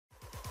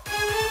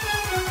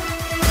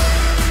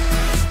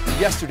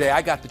Yesterday,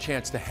 I got the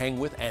chance to hang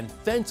with and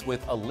fence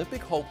with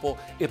Olympic hopeful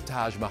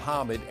Ibtihaj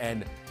Muhammad,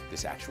 and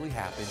this actually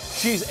happened.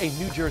 She's a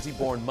New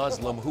Jersey-born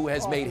Muslim who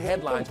has made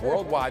headlines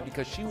worldwide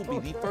because she will be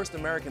the first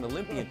American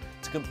Olympian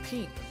to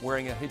compete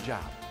wearing a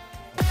hijab.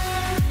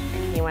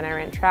 When I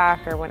ran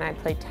track or when I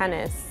played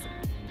tennis,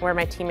 where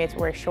my teammates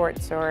wear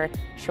shorts or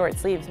short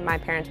sleeves, my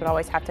parents would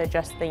always have to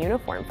adjust the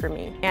uniform for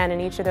me. And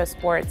in each of those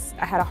sports,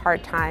 I had a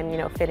hard time,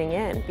 fitting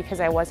in because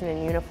I wasn't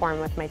in uniform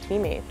with my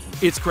teammates.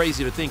 It's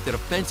crazy to think that a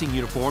fencing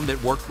uniform that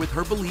worked with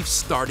her beliefs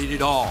started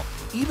it all,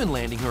 even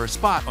landing her a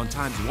spot on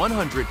Time's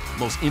 100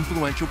 most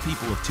influential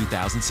people of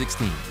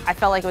 2016. I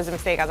felt like it was a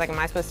mistake. I was like, am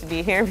I supposed to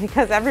be here?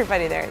 Because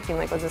everybody there, it seemed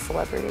like, was a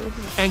celebrity.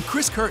 And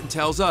Chris Curtin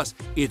tells us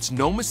it's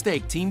no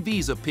mistake Team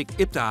Visa picked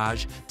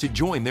Ibtihaj to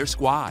join their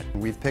squad.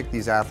 We've picked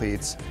these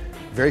athletes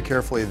very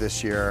carefully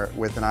this year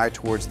with an eye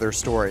towards their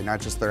story, not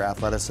just their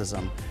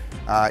athleticism.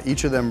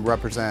 Each of them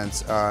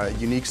represents a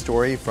unique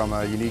story from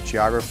a unique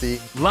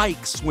geography.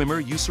 Like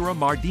swimmer Yusra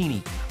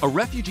Mardini, a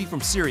refugee from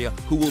Syria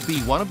who will be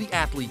one of the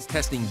athletes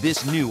testing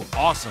this new,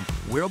 awesome,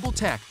 wearable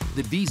tech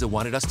that Visa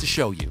wanted us to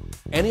show you.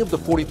 Any of the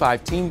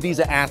 45 Team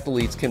Visa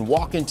athletes can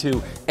walk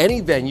into any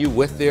venue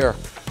with their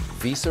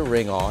Visa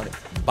ring on,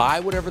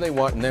 buy whatever they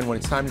want, and then when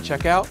it's time to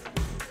check out,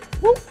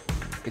 whoop,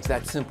 it's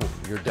that simple,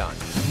 you're done.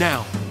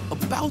 Now,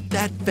 about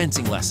that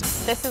fencing lesson.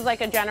 This is like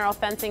a general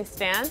fencing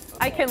stance.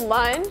 I can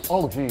lunge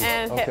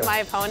and hit my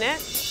opponent.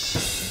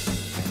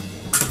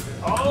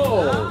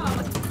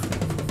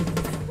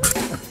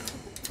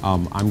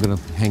 I'm gonna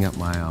hang up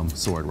my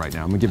sword right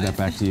now. I'm gonna give that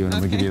back to you and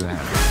I'm gonna give you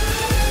that.